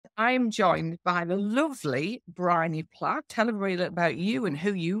I am joined by the lovely Briony. Tell everybody a little about you and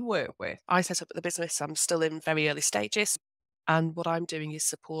who you work with. I set up the business. I'm still in very early stages. And what I'm doing is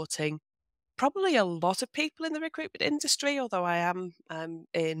supporting probably a lot of people in the recruitment industry, although I am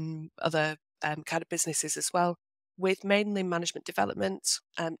in other kind of businesses as well, with mainly management development,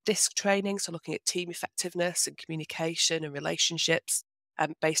 DISC training, so looking at team effectiveness and communication and relationships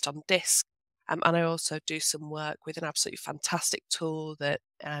based on DISC. And I also do some work with an absolutely fantastic tool that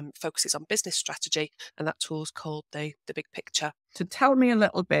focuses on business strategy, and that tool is called the Big Picture. So tell me a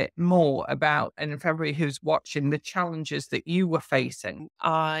little bit more about, and for everybody who's watching, the challenges that you were facing.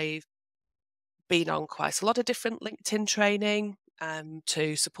 I've been on quite a lot of different LinkedIn training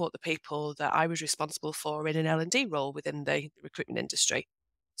to support the people that I was responsible for in an L&D role within the recruitment industry.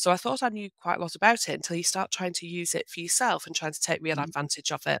 So I thought I knew quite a lot about it until you start trying to use it for yourself and trying to take real Mhm.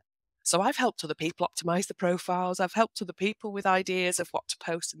 advantage of it. So I've helped other people optimize the profiles. I've helped other people with ideas of what to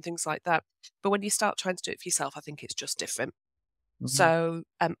post and things like that. But when you start trying to do it for yourself, I think it's just different. Mhm. So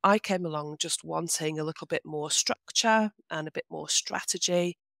I came along just wanting a little bit more structure and a bit more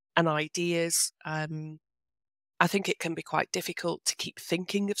strategy and ideas. I think it can be quite difficult to keep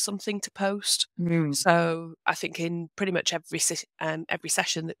thinking of something to post. Mm. So I think in pretty much every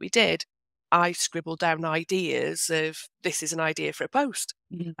session that we did, I scribbled down ideas of this is an idea for a post.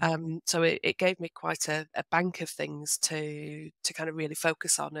 Mhm. So it gave me quite a bank of things to kind of really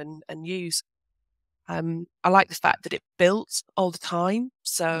focus on and use. I like the fact that it built all the time.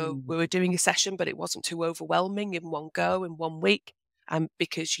 So Mm. we were doing a session, but it wasn't too overwhelming in one go, in one week,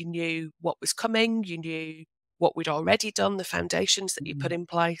 because you knew what was coming, you knew what we'd already done, the foundations that you put Mhm. in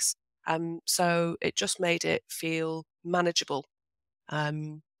place. So it just made it feel manageable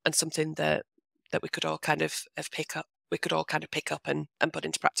and something that we could all kind of pick up. We could all kind of pick up and put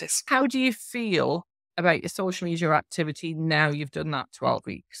into practice. How do you feel about your social media activity now you've done that 12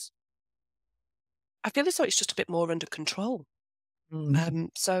 weeks? I feel as though it's just a bit more under control.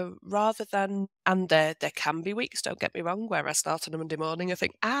 Mm. So rather than and there can be weeks, don't get me wrong, where I start on a Monday morning, I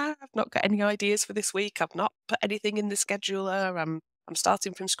think, I've not got any ideas for this week. I've not put anything in the scheduler. I'm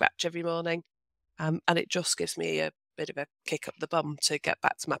starting from scratch every morning. And it just gives me a bit of a kick up the bum to get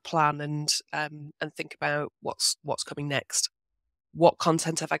back to my plan and think about what's coming next. What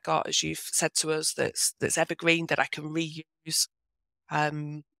content have I got, as you've said to us, that's evergreen that I can reuse?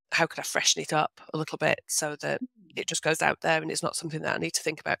 How could I freshen it up a little bit so that it just goes out there and it's not something that I need to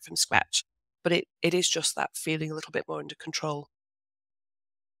think about from scratch? But it is just that feeling a little bit more under control.